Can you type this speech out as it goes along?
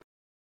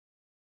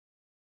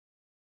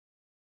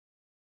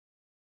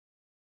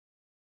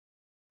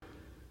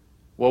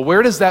Well,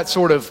 where does that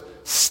sort of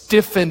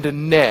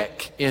stiffened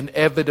neck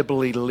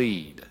inevitably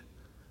lead?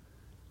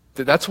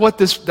 That's what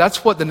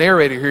the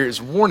narrator here is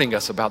warning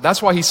us about.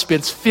 That's why he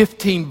spends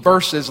 15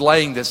 verses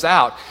laying this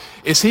out,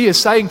 is he is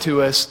saying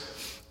to us,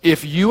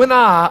 if you and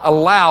I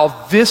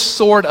allow this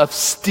sort of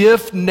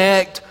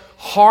stiff-necked,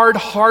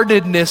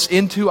 hard-heartedness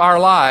into our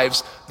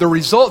lives, the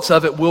results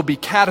of it will be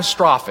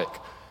catastrophic.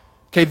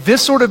 Okay,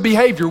 this sort of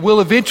behavior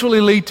will eventually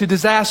lead to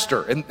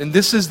disaster, and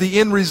this is the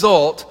end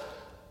result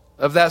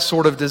of that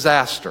sort of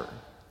disaster.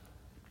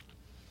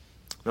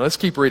 Now let's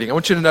keep reading. I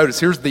want you to notice,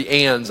 here's the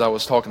ands I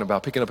was talking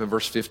about, picking up in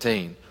verse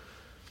 15.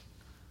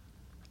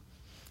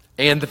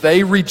 And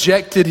they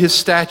rejected his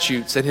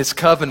statutes and his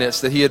covenants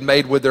that he had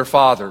made with their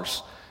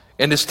fathers,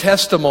 and his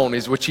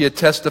testimonies which he had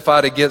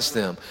testified against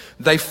them.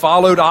 They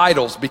followed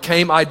idols,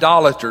 became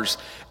idolaters,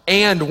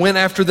 and went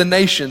after the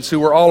nations who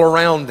were all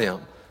around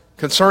them,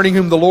 concerning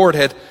whom the Lord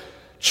had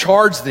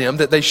charged them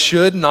that they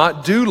should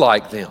not do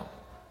like them.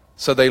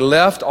 So they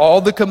left all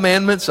the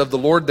commandments of the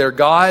Lord their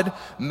God,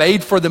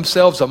 made for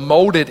themselves a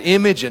molded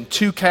image and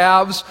 2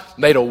 calves,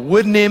 made a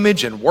wooden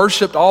image and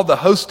worshiped all the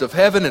host of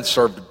heaven and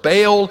served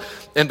Baal.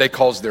 And they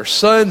caused their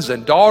sons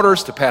and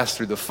daughters to pass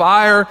through the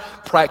fire,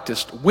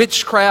 practiced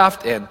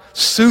witchcraft and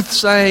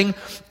soothsaying,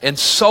 and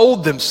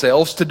sold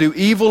themselves to do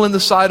evil in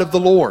the sight of the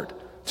Lord,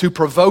 to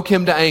provoke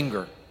him to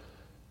anger.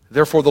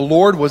 Therefore the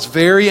Lord was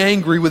very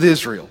angry with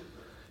Israel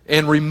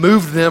and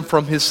removed them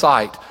from his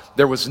sight.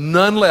 There was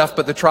none left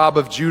but the tribe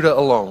of Judah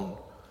alone.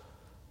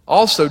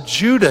 Also,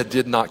 Judah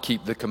did not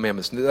keep the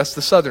commandments. That's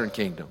the southern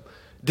kingdom.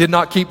 Did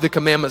not keep the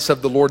commandments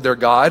of the Lord their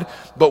God,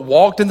 but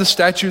walked in the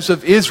statutes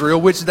of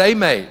Israel, which they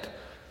made.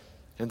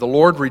 And the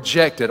Lord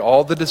rejected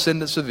all the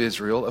descendants of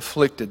Israel,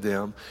 afflicted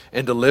them,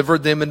 and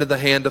delivered them into the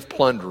hand of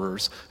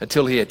plunderers,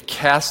 until he had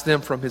cast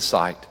them from his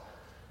sight.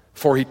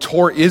 For he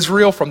tore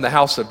Israel from the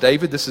house of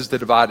David. This is the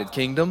divided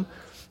kingdom.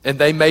 And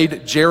they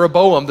made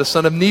Jeroboam the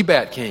son of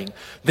Nebat king.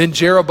 Then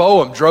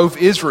Jeroboam drove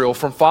Israel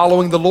from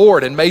following the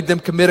Lord and made them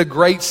commit a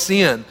great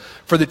sin.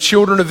 For the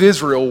children of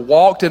Israel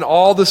walked in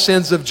all the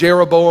sins of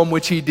Jeroboam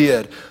which he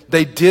did.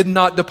 They did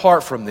not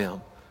depart from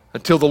them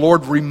until the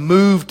Lord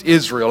removed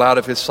Israel out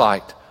of his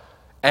sight,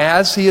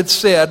 as he had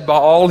said by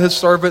all his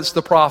servants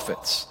the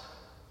prophets.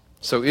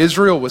 So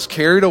Israel was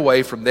carried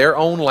away from their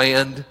own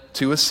land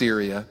to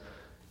Assyria,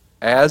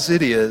 as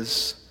it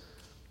is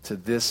to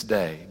this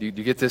day. Do you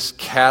get this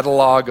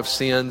catalog of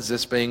sins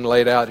that's being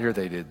laid out here?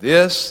 They did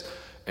this,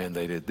 and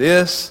they did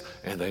this,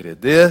 and they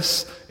did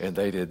this, and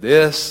they did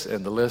this,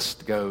 and the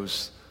list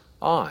goes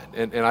on.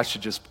 And I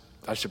should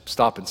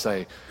stop and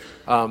say,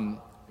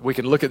 we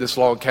can look at this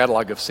long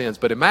catalog of sins,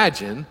 but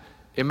imagine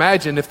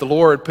if the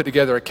Lord put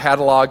together a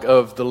catalog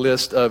of the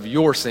list of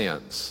your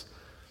sins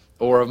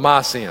or of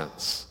my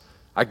sins.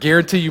 I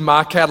guarantee you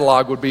my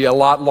catalog would be a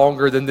lot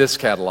longer than this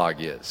catalog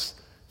is.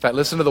 In fact,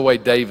 listen to the way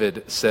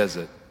David says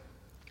it.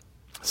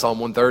 Psalm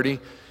 130,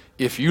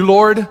 if you,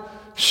 Lord,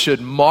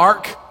 should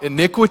mark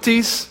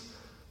iniquities,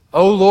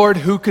 O Lord,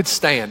 who could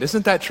stand?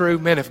 Isn't that true?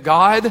 Man, if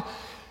God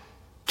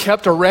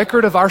kept a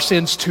record of our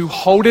sins to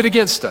hold it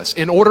against us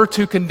in order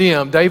to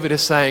condemn, David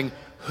is saying,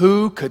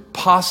 who could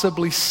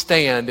possibly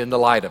stand in the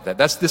light of that?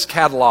 That's this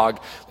catalog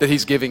that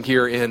he's giving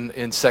here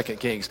in 2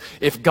 Kings.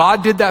 If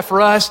God did that for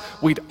us,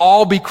 we'd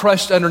all be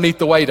crushed underneath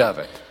the weight of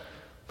it.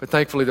 But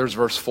thankfully there's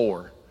verse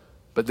 4.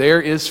 But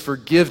there is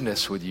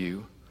forgiveness with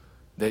you,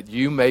 that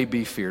you may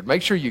be feared.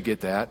 Make sure you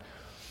get that.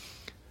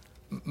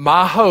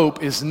 My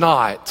hope is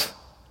not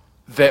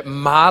that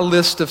my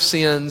list of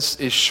sins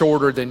is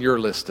shorter than your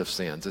list of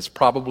sins. It's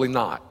probably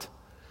not.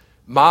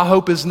 My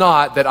hope is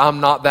not that I'm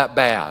not that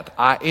bad.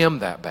 I am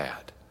that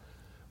bad.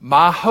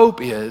 My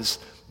hope is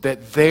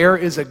that there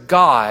is a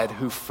God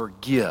who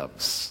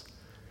forgives.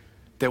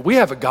 That we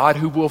have a God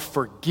who will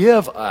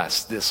forgive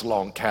us this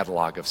long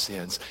catalog of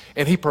sins.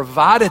 And he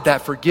provided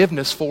that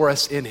forgiveness for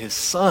us in his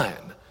Son.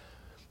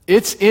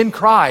 It's in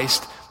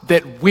Christ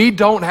that we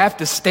don't have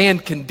to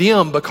stand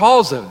condemned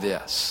because of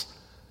this.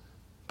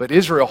 But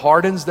Israel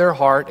hardens their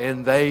heart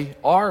and they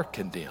are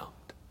condemned.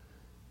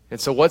 And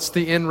so what's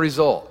the end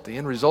result? The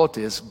end result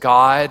is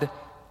God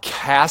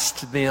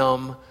cast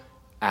them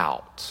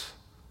out.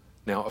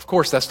 Now, of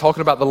course, that's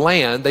talking about the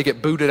land. They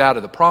get booted out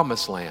of the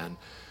promised land.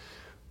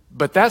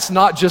 But that's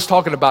not just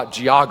talking about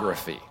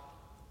geography.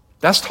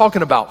 That's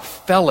talking about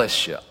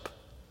fellowship.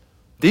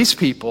 These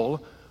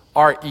people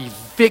are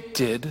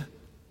evicted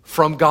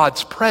from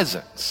God's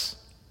presence.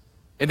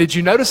 And did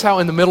you notice how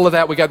in the middle of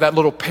that we got that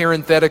little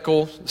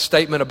parenthetical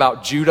statement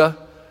about Judah?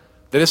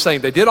 That is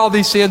saying they did all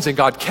these sins and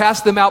God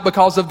cast them out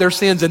because of their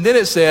sins. And then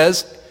it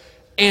says,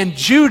 and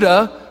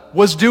Judah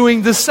was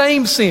doing the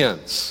same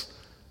sins.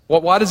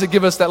 Well, why does it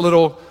give us that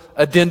little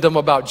addendum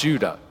about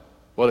Judah?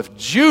 Well, if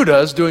Judah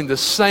is doing the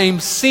same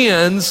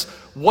sins,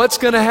 what's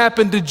going to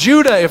happen to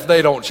Judah if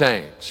they don't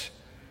change?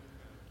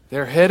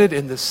 They're headed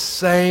in the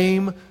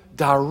same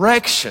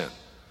direction.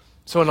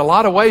 So in a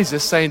lot of ways,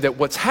 it's saying that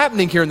what's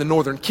happening here in the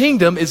northern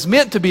kingdom is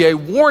meant to be a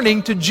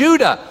warning to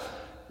Judah.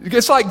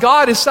 It's like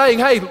God is saying,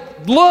 hey,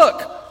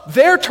 look,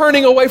 they're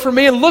turning away from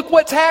me and look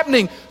what's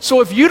happening.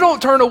 So if you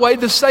don't turn away,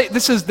 this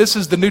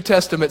is the New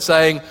Testament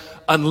saying,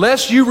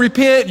 unless you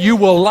repent, you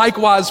will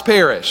likewise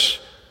perish.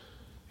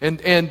 And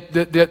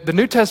the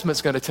New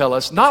Testament's going to tell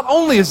us, not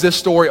only is this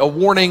story a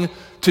warning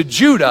to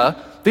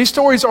Judah, these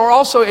stories are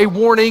also a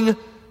warning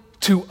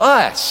to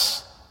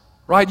us,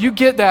 right? You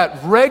get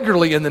that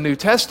regularly in the New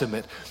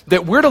Testament,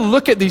 that we're to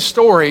look at these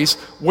stories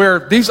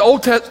where these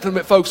Old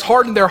Testament folks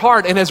hardened their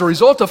heart, and as a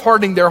result of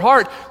hardening their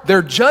heart,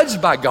 they're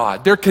judged by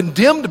God, they're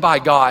condemned by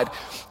God,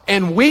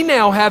 and we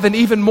now have an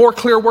even more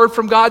clear word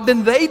from God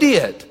than they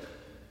did.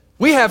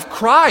 We have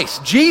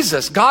Christ,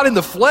 Jesus, God in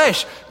the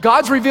flesh.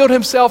 God's revealed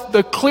himself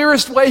the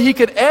clearest way he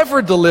could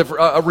ever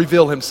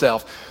reveal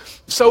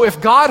himself. So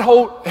if God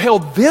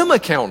held them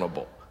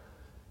accountable,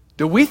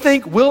 do we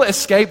think we'll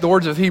escape, the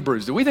words of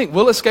Hebrews, do we think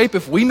we'll escape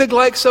if we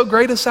neglect so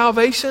great a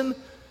salvation?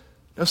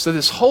 No, so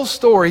this whole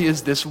story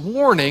is this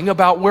warning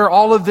about where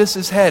all of this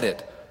is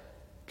headed.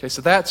 Okay,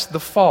 so that's the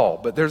fall,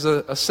 but there's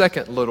a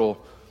second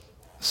little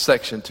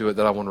section to it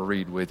that I want to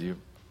read with you.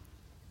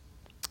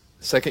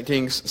 2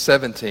 Kings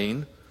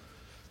 17.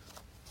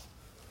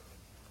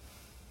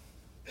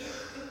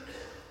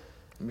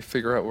 Let me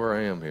figure out where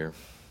I am here.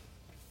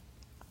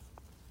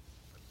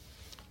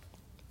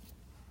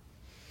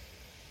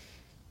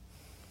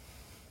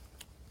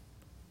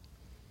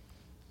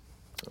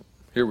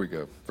 Here we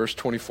go. Verse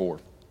 24.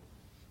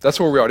 That's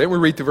where we are. Didn't we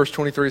read through verse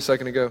 23 a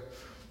second ago?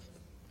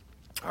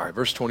 All right,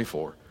 verse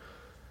 24.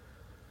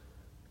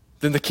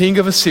 Then the king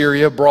of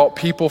Assyria brought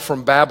people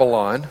from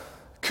Babylon,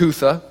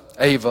 Cutha,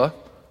 Ava,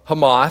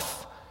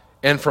 Hamath,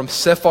 and from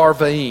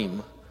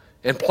Sepharvaim,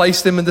 and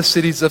placed them in the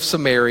cities of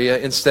Samaria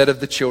instead of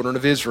the children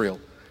of Israel.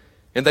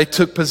 And they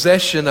took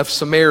possession of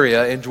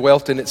Samaria and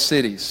dwelt in its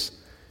cities.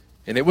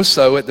 And it was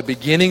so at the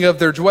beginning of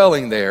their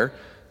dwelling there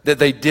that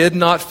they did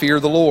not fear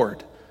the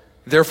Lord.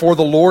 Therefore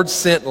the Lord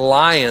sent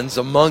lions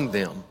among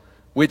them,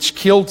 which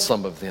killed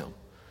some of them.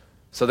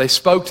 So they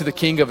spoke to the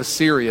king of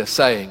Assyria,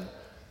 saying,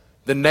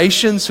 the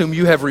nations whom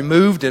you have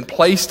removed and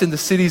placed in the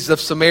cities of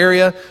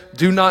Samaria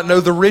do not know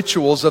the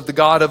rituals of the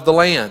God of the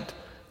land.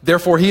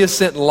 Therefore he has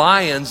sent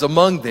lions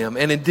among them,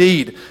 and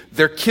indeed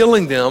they're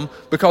killing them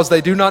because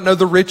they do not know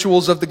the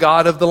rituals of the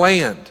God of the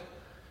land.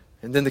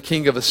 And then the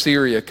king of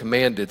Assyria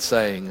commanded,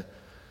 saying,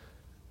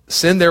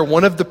 send there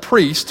one of the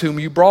priests whom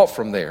you brought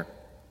from there.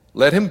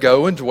 Let him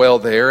go and dwell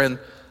there, and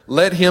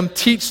let him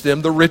teach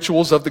them the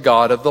rituals of the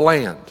God of the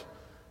land.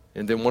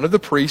 And then one of the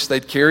priests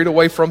they'd carried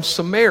away from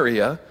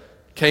Samaria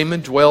came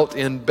and dwelt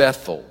in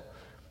Bethel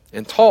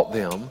and taught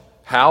them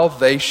how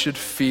they should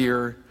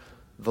fear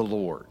the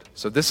Lord.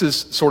 So this is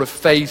sort of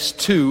phase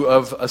 2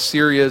 of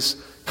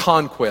Assyria's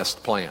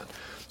conquest plan.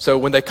 So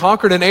when they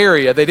conquered an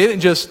area, they didn't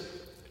just,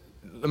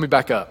 let me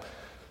back up.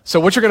 So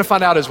what you're going to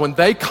find out is when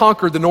they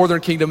conquered the northern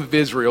kingdom of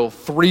Israel,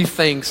 3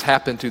 things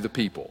happened to the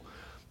people.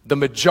 The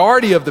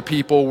majority of the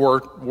people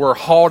were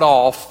hauled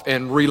off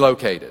and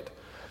relocated.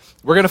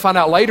 We're going to find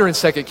out later in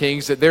 2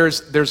 Kings that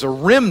there's a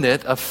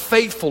remnant of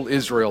faithful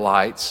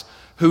Israelites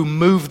who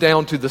moved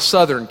down to the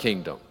southern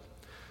kingdom.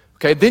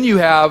 Okay, then you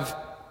have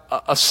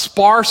a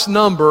sparse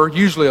number,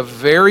 usually of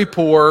very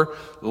poor,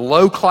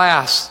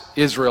 low-class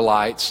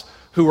Israelites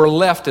who were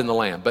left in the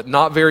land, but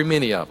not very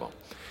many of them.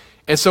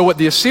 And so what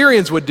the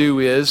Assyrians would do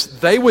is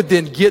they would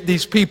then get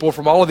these people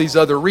from all of these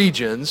other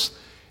regions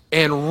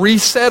and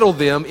resettle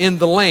them in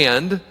the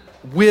land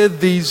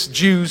with these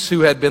Jews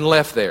who had been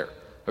left there.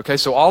 Okay,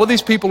 so all of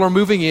these people are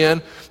moving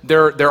in.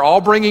 They're all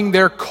bringing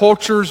their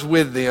cultures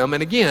with them.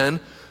 And again,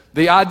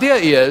 the idea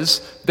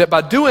is that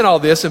by doing all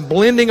this and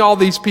blending all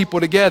these people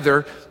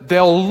together,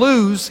 they'll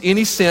lose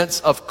any sense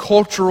of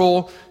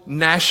cultural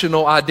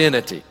national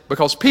identity.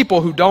 Because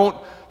people who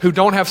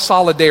don't have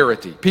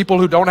solidarity, people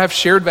who don't have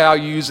shared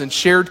values and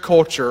shared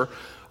culture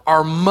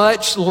are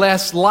much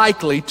less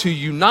likely to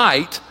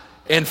unite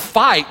and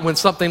fight when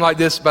something like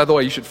this, by the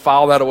way, you should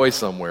file that away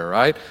somewhere,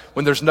 right?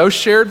 When there's no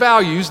shared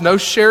values, no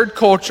shared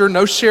culture,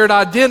 no shared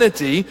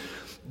identity,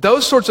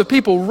 those sorts of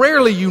people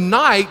rarely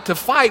unite to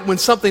fight when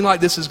something like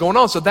this is going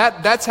on. So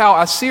that's how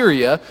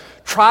Assyria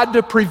tried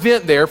to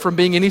prevent there from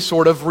being any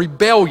sort of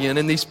rebellion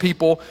in these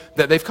people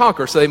that they've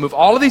conquered. So they move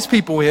all of these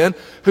people in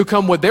who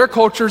come with their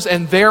cultures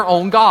and their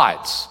own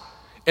gods.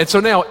 And so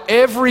now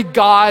every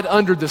god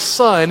under the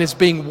sun is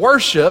being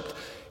worshiped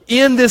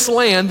in this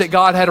land that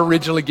God had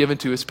originally given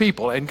to his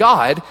people. And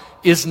God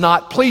is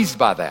not pleased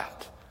by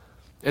that.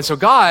 And so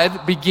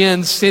God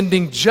begins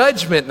sending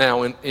judgment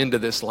now into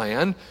this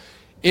land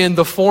in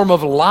the form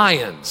of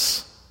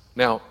lions.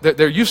 Now,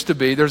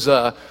 there's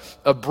a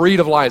breed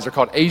of lions. They're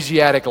called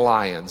Asiatic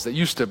lions that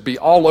used to be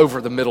all over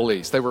the Middle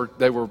East. They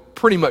were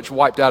pretty much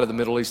wiped out of the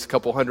Middle East a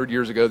couple hundred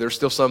years ago. There's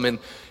still some in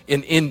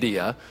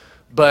India.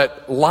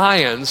 But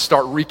lions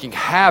start wreaking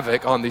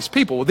havoc on these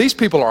people. Well, these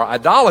people are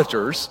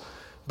idolaters,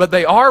 but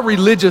they are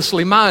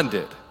religiously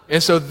minded.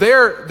 And so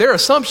their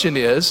assumption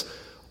is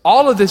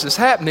all of this is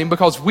happening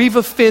because we've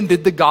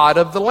offended the God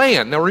of the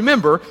land. Now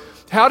remember,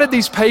 how did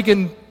these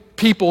pagan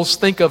peoples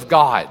think of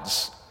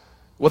gods?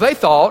 Well, they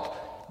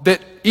thought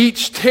that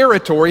each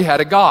territory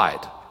had a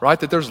god. right?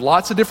 That there's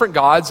lots of different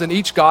gods and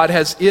each god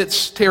has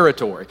its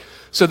territory.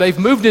 So they've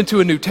moved into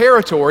a new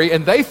territory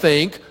and they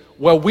think,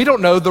 well, we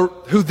don't know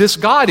who this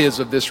God is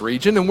of this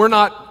region and we're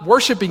not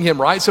worshiping him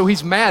right, so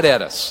he's mad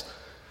at us.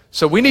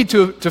 So we need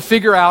to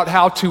figure out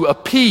how to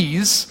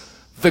appease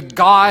the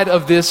God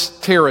of this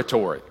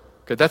territory.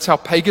 Okay, that's how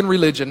pagan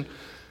religion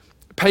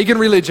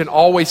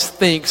always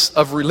thinks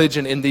of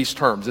religion in these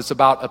terms. It's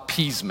about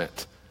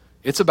appeasement.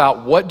 It's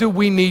about what do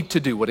we need to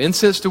do? What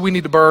incense do we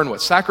need to burn?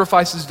 What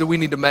sacrifices do we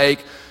need to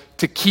make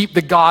to keep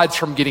the gods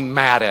from getting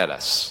mad at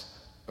us?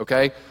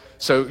 Okay?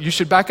 So you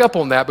should back up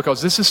on that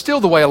because this is still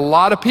the way a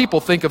lot of people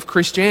think of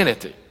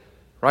Christianity,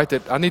 right?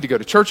 That I need to go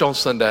to church on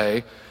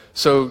Sunday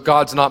so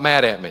God's not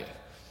mad at me.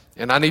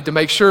 And I need to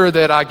make sure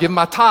that I give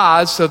my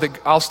tithes so that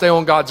I'll stay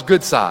on God's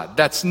good side.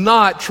 That's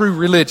not true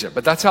religion,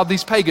 but that's how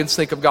these pagans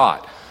think of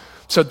God.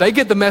 So they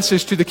get the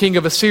message to the king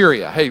of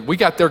Assyria. Hey, we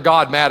got their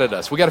God mad at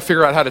us. We got to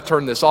figure out how to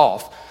turn this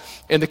off.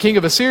 And the king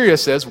of Assyria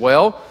says,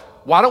 well,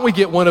 why don't we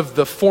get one of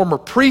the former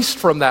priests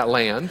from that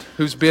land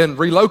who's been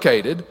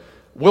relocated?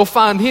 We'll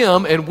find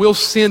him and we'll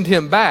send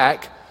him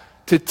back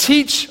to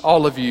teach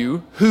all of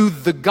you who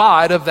the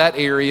God of that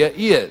area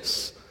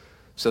is.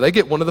 So they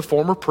get one of the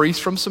former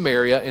priests from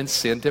Samaria and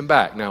send him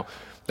back. Now,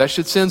 that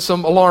should send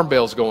some alarm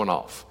bells going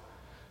off.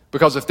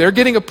 Because if they're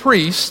getting a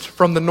priest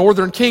from the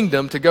northern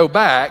kingdom to go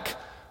back,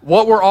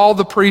 what were all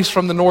the priests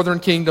from the northern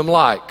kingdom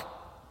like?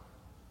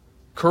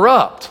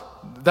 Corrupt.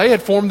 They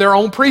had formed their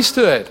own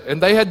priesthood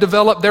and they had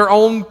developed their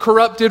own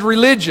corrupted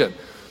religion.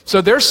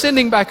 So they're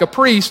sending back a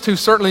priest who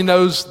certainly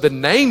knows the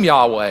name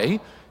Yahweh,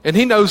 and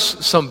he knows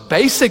some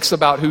basics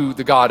about who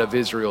the God of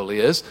Israel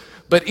is,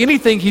 but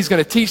anything he's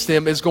going to teach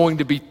them is going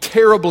to be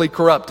terribly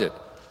corrupted.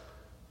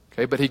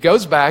 Okay, but he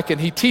goes back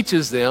and he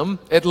teaches them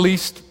at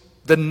least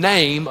the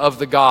name of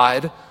the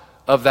God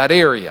of that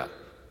area.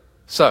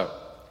 So,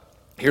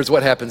 here's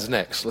what happens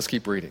next. Let's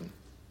keep reading.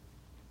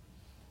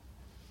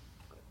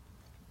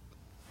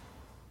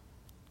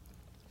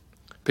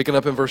 Picking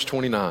up in verse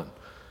 29.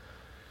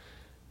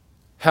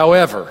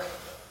 However,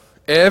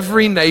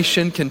 every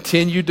nation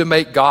continued to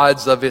make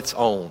gods of its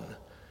own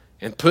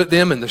and put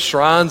them in the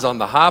shrines on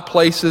the high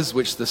places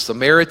which the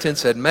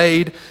Samaritans had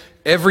made,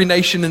 every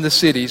nation in the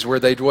cities where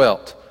they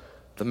dwelt.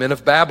 The men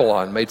of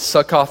Babylon made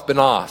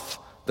Succoth-Benoth.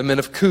 The men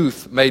of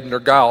Cuth made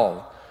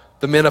Nergal.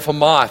 The men of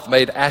Hamath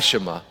made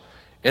Ashima.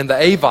 And the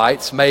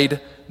Avites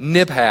made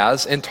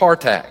Nibhaz and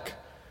Tartak.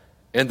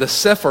 And the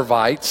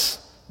Sepharvites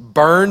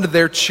burned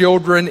their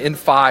children in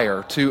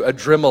fire to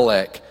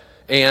Adrimelech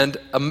and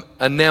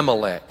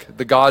Anamelech,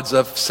 the gods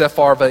of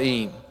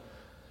Sepharvaim.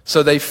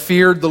 So they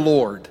feared the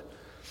Lord.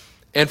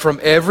 And from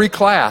every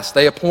class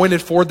they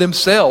appointed for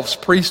themselves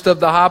priests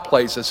of the high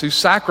places who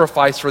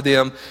sacrificed for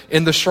them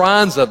in the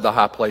shrines of the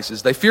high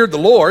places. They feared the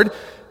Lord,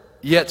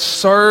 yet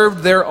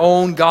served their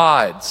own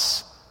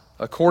gods,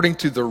 according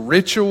to the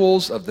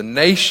rituals of the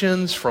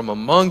nations from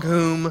among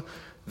whom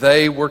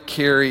they were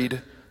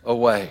carried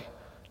away.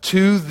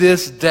 To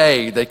this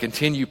day, they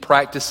continue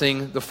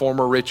practicing the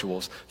former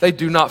rituals. They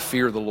do not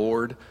fear the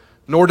Lord,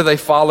 nor do they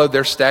follow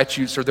their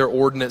statutes or their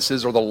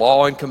ordinances or the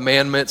law and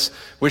commandments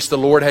which the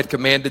Lord had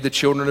commanded the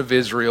children of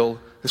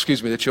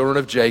the children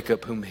of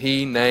Jacob, whom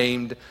he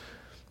named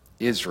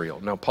Israel.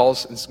 Now,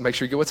 make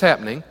sure you get what's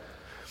happening.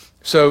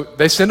 So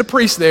they send a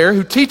priest there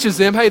who teaches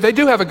them, hey, they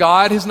do have a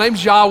God. His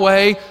name's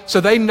Yahweh.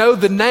 So they know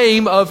the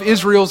name of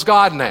Israel's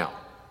God now.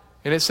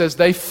 And it says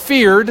they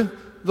feared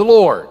the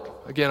Lord.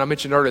 Again, I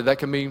mentioned earlier, that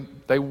can mean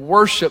they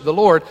worship the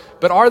Lord,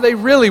 but are they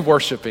really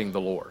worshiping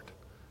the Lord?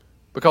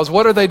 Because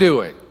what are they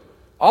doing?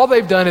 All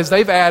they've done is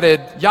they've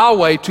added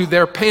Yahweh to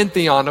their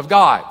pantheon of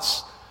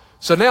gods.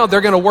 So now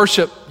they're going to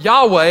worship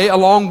Yahweh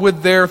along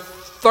with their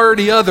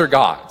 30 other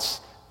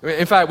gods.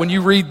 In fact, when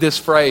you read this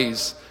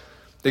phrase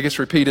that gets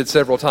repeated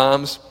several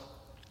times,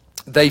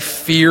 they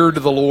feared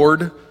the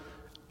Lord,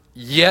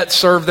 yet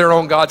served their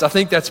own gods. I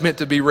think that's meant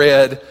to be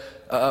read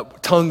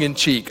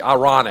tongue-in-cheek,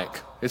 ironic.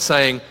 It's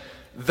saying,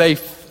 they,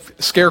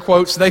 scare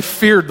quotes, they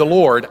feared the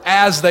Lord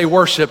as they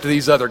worshiped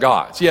these other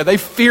gods. Yeah, they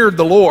feared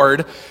the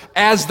Lord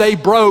as they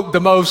broke the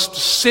most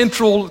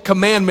central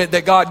commandment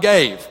that God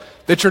gave,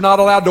 that you're not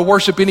allowed to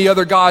worship any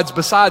other gods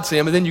besides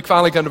him. And then you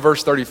finally come to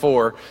verse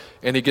 34,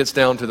 and he gets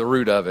down to the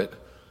root of it.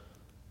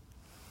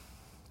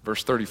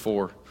 Verse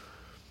 34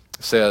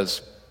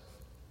 says,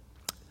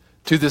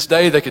 to this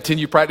day, they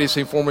continue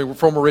practicing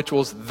former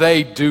rituals.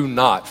 They do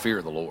not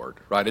fear the Lord,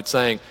 right? It's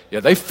saying,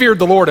 yeah, they feared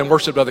the Lord and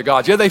worshiped other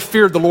gods. Yeah, they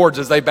feared the Lord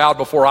as they bowed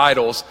before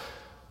idols.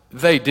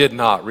 They did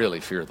not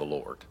really fear the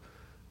Lord.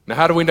 Now,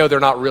 how do we know they're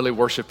not really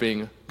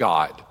worshiping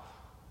God?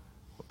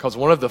 Because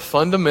one of the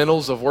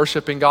fundamentals of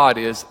worshiping God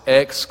is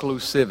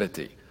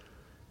exclusivity.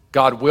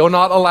 God will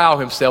not allow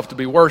himself to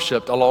be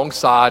worshiped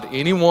alongside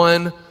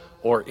anyone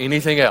or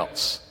anything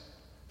else.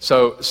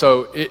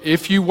 So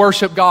if you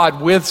worship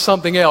God with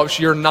something else,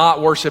 you're not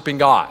worshiping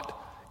God.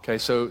 Okay,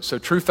 so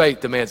true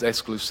faith demands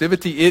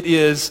exclusivity. It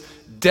is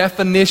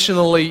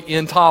definitionally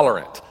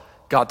intolerant.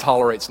 God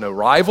tolerates no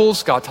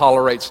rivals. God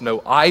tolerates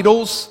no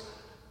idols.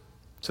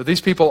 So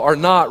these people are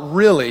not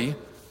really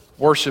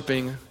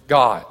worshiping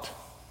God.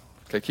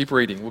 Okay, keep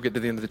reading. We'll get to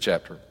the end of the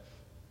chapter.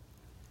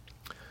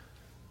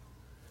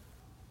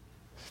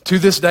 To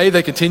this day,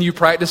 they continue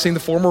practicing the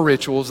former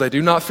rituals. They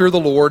do not fear the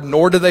Lord,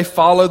 nor do they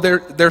follow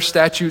their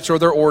statutes or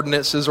their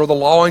ordinances or the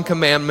law and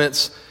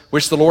commandments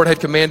which the Lord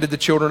had commanded the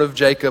children of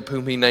Jacob,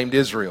 whom he named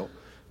Israel,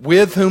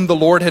 with whom the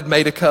Lord had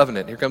made a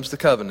covenant. Here comes the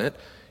covenant.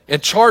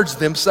 And charged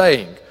them,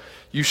 saying,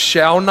 you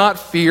shall not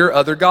fear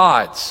other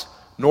gods,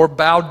 nor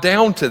bow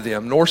down to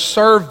them, nor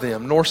serve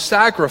them, nor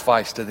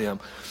sacrifice to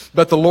them.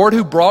 But the Lord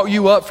who brought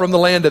you up from the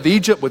land of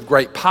Egypt with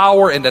great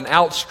power and an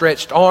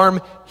outstretched arm,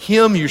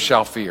 him you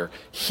shall fear,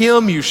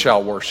 him you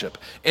shall worship,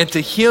 and to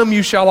him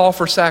you shall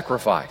offer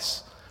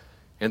sacrifice.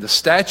 And the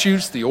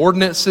statutes, the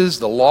ordinances,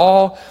 the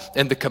law,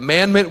 and the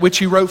commandment which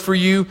he wrote for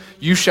you,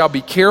 you shall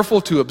be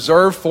careful to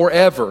observe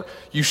forever.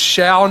 You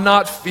shall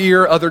not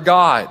fear other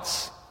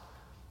gods.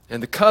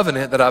 And the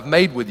covenant that I've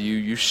made with you,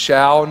 you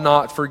shall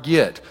not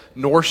forget,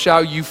 nor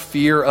shall you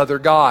fear other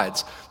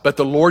gods. But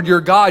the Lord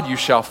your God you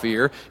shall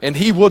fear, and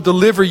he will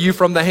deliver you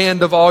from the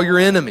hand of all your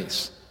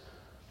enemies.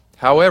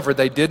 However,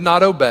 they did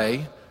not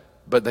obey,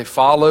 but they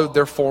followed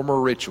their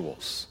former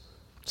rituals.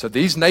 So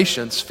these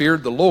nations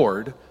feared the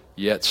Lord,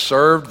 yet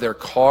served their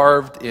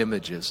carved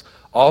images.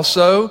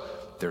 Also,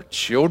 their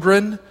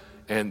children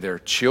and their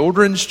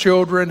children's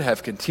children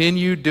have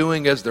continued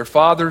doing as their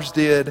fathers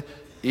did,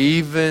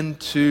 even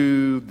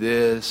to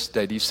this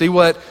day. Do you see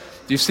what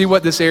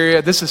this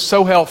area, this is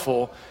so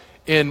helpful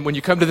in when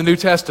you come to the New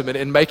Testament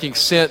in making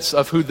sense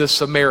of who the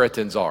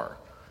Samaritans are.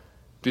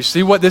 Do you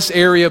see what this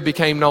area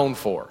became known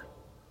for?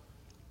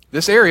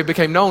 This area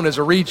became known as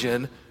a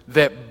region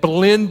that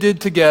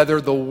blended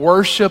together the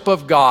worship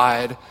of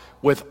God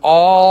with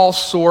all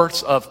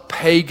sorts of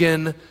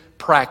pagan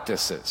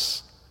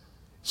practices.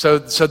 So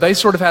they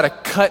sort of had a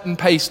cut and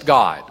paste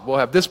God. We'll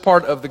have this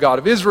part of the God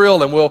of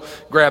Israel, and we'll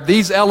grab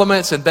these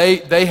elements, and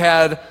they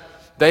had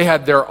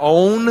their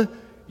own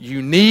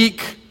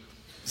unique,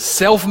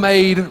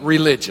 self-made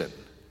religion.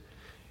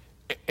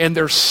 And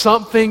there's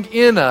something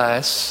in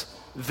us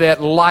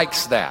that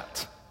likes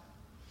that.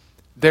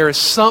 There is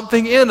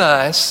something in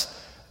us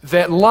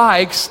that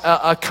likes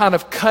a kind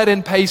of cut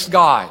and paste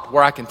God,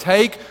 where I can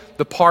take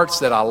the parts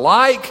that I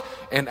like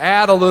and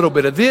add a little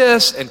bit of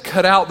this and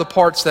cut out the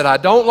parts that I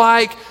don't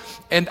like,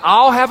 and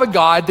I'll have a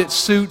God that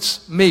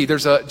suits me.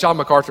 John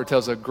MacArthur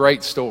tells a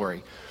great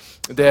story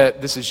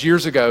that this is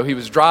years ago. He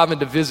was driving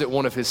to visit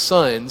one of his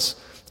sons,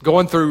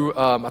 going through,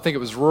 I think it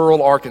was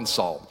rural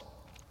Arkansas.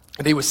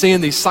 And he was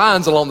seeing these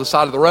signs along the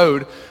side of the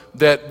road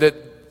that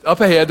up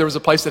ahead there was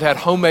a place that had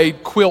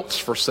homemade quilts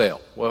for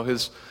sale. Well,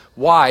 his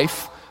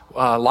wife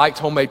liked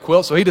homemade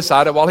quilts, so he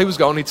decided while he was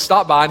gone, he'd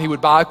stop by and he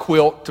would buy a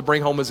quilt to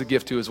bring home as a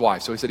gift to his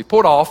wife. So he said he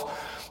pulled off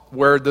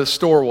where the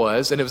store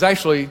was, and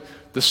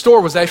the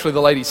store was actually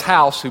the lady's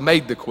house who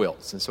made the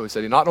quilts. And so he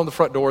said he knocked on the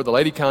front door, the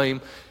lady came,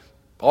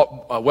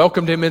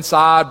 welcomed him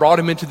inside, brought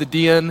him into the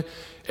den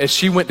as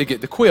she went to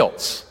get the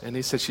quilts. And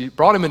he said she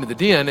brought him into the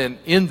den, and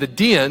in the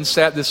den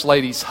sat this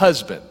lady's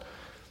husband.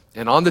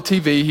 And on the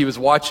TV, he was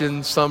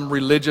watching some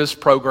religious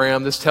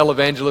program. This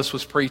televangelist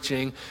was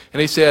preaching.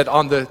 And he said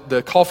on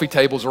the coffee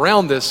tables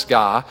around this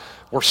guy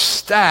were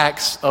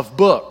stacks of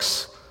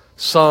books.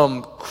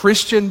 Some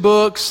Christian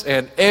books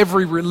and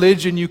every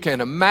religion you can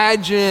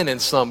imagine,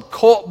 and some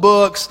cult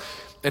books.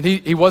 And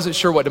he wasn't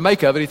sure what to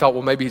make of it. He thought,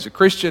 well, maybe he's a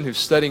Christian who's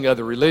studying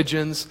other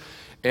religions.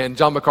 And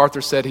John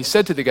MacArthur said, he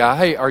said to the guy,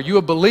 hey, are you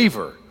a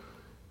believer?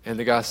 And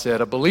the guy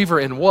said, a believer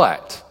in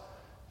what?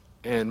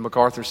 And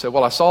MacArthur said,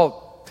 well,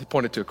 he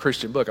pointed to a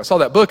Christian book. I saw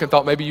that book and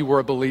thought maybe you were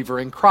a believer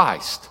in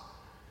Christ.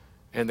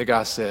 And the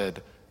guy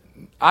said,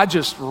 I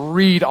just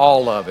read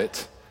all of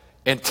it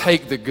and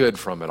take the good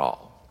from it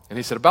all. And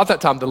he said, about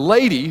that time, the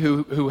lady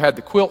who had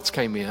the quilts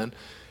came in,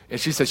 and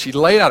she said she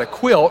laid out a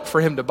quilt for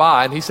him to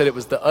buy, and he said it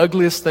was the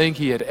ugliest thing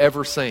he had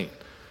ever seen.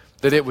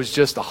 That it was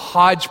just a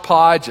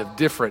hodgepodge of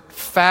different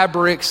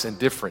fabrics and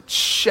different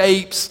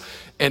shapes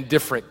and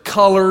different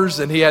colors,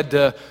 and he had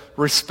to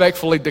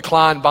respectfully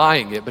decline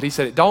buying it. But he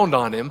said it dawned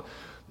on him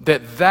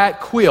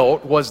that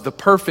quilt was the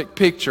perfect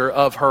picture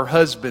of her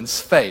husband's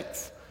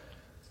faith.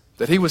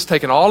 That he was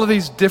taking all of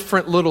these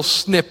different little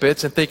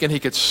snippets and thinking he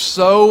could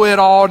sew it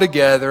all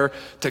together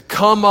to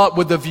come up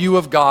with a view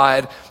of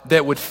God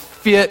that would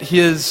fit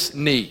his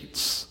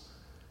needs.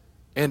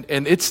 And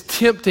it's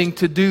tempting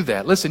to do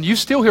that. Listen, you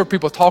still hear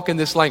people talk in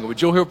this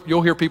language.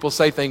 You'll hear people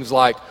say things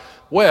like,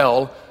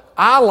 well,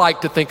 I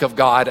like to think of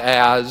God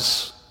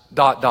as ...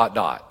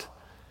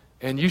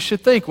 And you should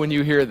think when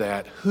you hear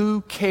that,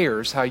 who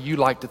cares how you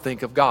like to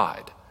think of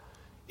God?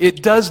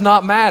 It does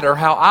not matter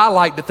how I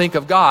like to think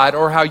of God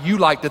or how you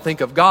like to think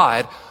of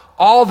God.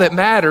 All that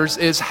matters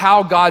is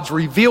how God's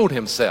revealed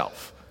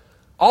himself.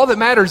 All that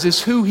matters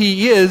is who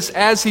he is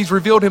as he's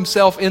revealed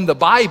himself in the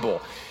Bible.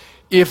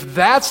 If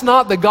that's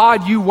not the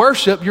God you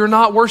worship, you're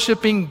not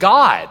worshiping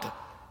God.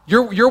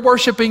 You're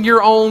worshiping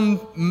your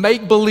own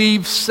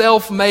make-believe,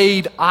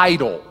 self-made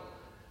idol.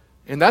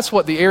 And that's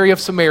what the area of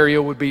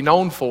Samaria would be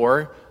known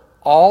for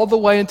all the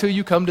way until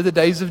you come to the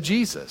days of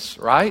Jesus,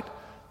 right?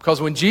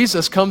 Because when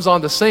Jesus comes on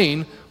the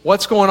scene,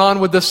 what's going on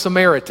with the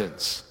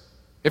Samaritans?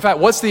 In fact,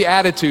 what's the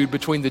attitude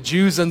between the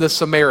Jews and the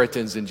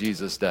Samaritans in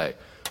Jesus' day?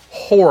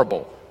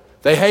 Horrible.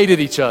 They hated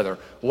each other.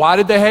 Why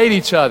did they hate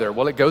each other?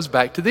 Well, it goes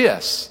back to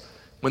this.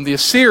 When the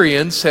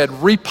Assyrians had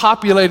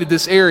repopulated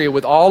this area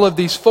with all of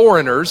these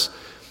foreigners,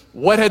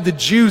 what had the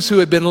Jews who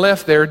had been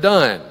left there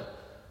done?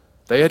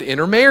 They had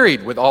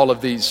intermarried with all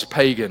of these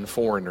pagan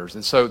foreigners.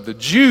 And so the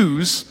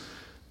Jews,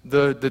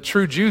 the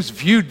true Jews,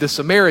 viewed the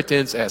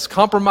Samaritans as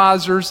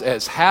compromisers,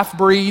 as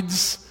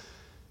half-breeds.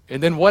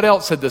 And then what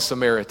else had the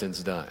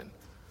Samaritans done?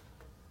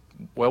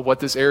 Well, what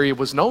this area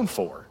was known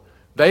for.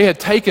 They had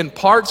taken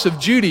parts of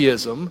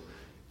Judaism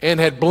and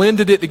had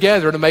blended it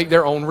together to make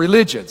their own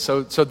religion.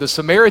 So the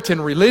Samaritan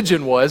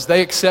religion was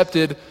they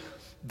accepted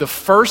the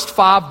first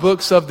 5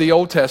 books of the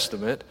Old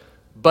Testament,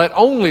 but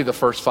only the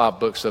first 5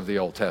 books of the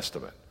Old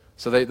Testament.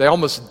 So they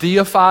almost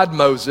deified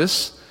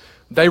Moses.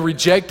 They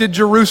rejected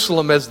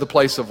Jerusalem as the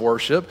place of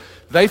worship.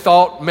 They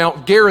thought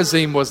Mount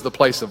Gerizim was the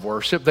place of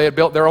worship. They had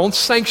built their own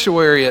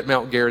sanctuary at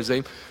Mount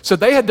Gerizim. So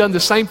they had done the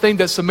same thing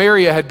that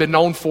Samaria had been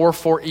known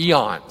for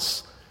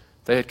eons.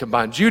 They had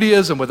combined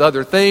Judaism with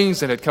other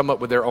things and had come up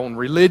with their own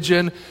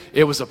religion.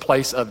 It was a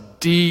place of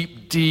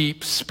deep,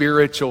 deep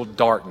spiritual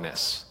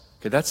darkness.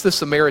 Okay, that's the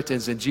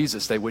Samaritans in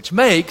Jesus' day, which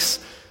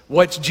makes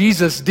what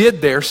Jesus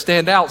did there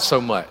stand out so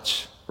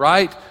much,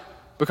 right?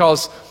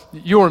 Because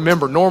you'll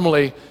remember,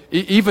 normally,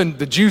 even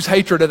the Jews'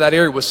 hatred of that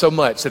area was so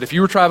much that if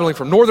you were traveling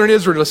from northern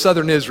Israel to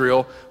southern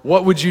Israel,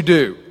 what would you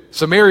do?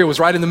 Samaria was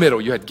right in the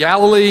middle. You had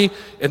Galilee,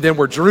 and then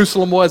where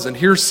Jerusalem was, and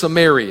here's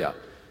Samaria.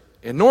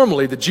 And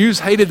normally, the Jews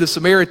hated the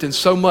Samaritans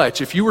so much,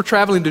 if you were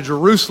traveling to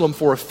Jerusalem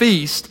for a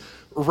feast,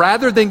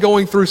 rather than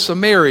going through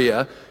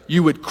Samaria,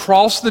 you would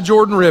cross the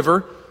Jordan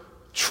River,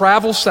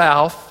 travel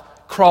south,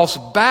 cross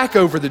back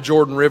over the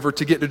Jordan River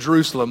to get to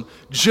Jerusalem,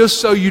 just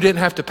so you didn't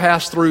have to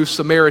pass through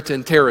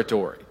Samaritan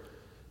territory.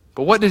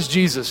 But what does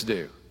Jesus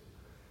do?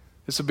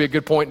 This would be a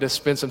good point to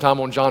spend some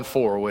time on John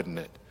 4, wouldn't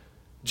it?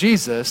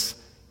 Jesus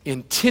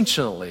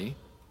intentionally,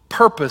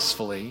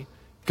 purposefully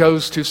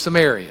goes to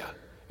Samaria.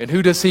 And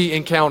who does he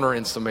encounter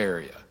in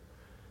Samaria?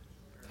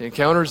 He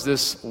encounters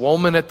this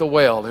woman at the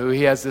well who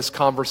he has this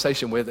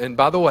conversation with. And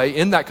by the way,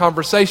 in that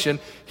conversation,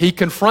 he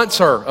confronts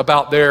her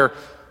about their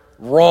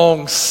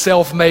wrong,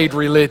 self-made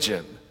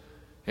religion.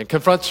 And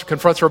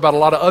confronts her about a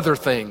lot of other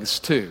things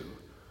too.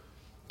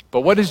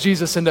 But what does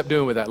Jesus end up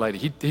doing with that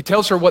lady? He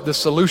tells her what the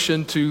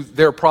solution to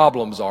their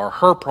problems are,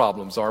 her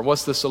problems are.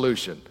 What's the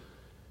solution?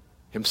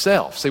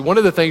 Himself. See, one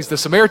of the things, the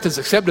Samaritans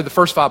accepted the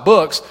first 5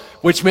 books,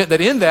 which meant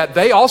that in that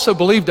they also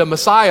believed a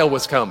Messiah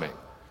was coming.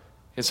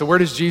 And so where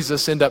does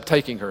Jesus end up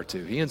taking her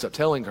to? He ends up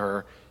telling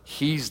her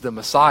he's the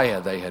Messiah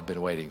they had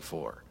been waiting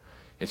for.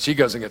 And she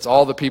goes and gets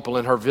all the people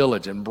in her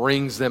village and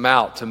brings them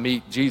out to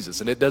meet Jesus.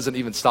 And it doesn't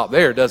even stop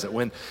there, does it?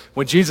 When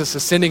Jesus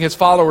is sending his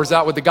followers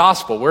out with the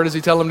gospel, where does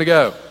he tell them to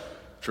go?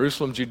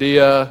 Jerusalem,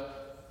 Judea,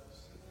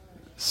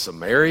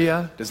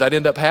 Samaria. Does that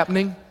end up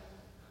happening?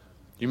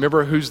 You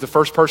remember who's the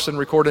first person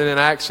recorded in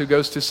Acts who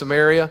goes to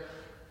Samaria?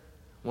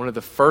 One of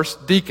the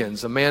first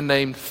deacons, a man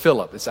named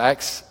Philip. It's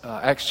Acts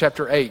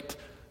chapter 8.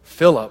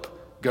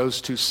 Philip goes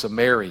to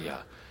Samaria.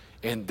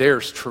 And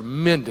there's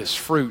tremendous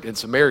fruit in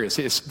Samaria.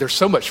 See, there's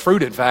so much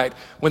fruit, in fact,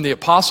 when the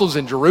apostles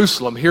in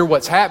Jerusalem hear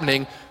what's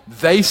happening,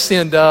 they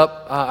send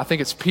up, I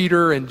think it's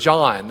Peter and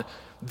John,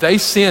 they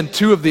send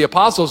 2 of the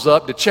apostles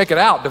up to check it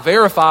out, to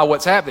verify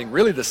what's happening.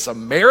 Really, the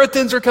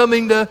Samaritans are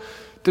coming to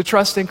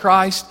trust in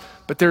Christ?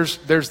 But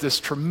there's this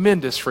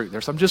tremendous fruit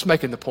there. So I'm just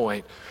making the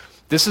point.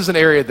 This is an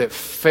area that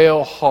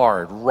fell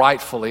hard,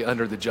 rightfully,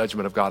 under the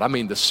judgment of God. I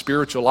mean, the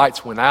spiritual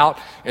lights went out,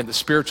 and the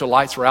spiritual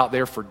lights were out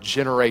there for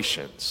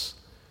generations.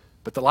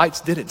 But the lights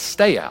didn't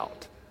stay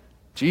out.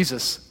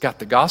 Jesus got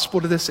the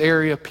gospel to this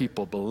area.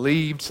 People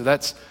believed. So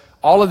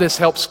all of this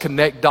helps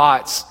connect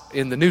dots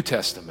in the New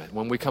Testament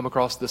when we come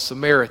across the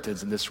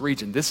Samaritans in this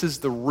region. This is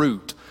the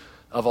root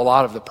of a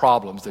lot of the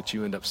problems that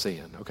you end up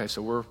seeing. Okay,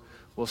 so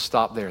we'll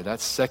stop there.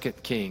 That's 2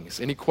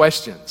 Kings. Any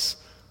questions?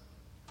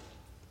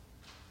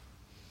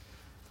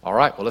 All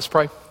right, well, let's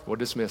pray. We'll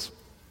dismiss.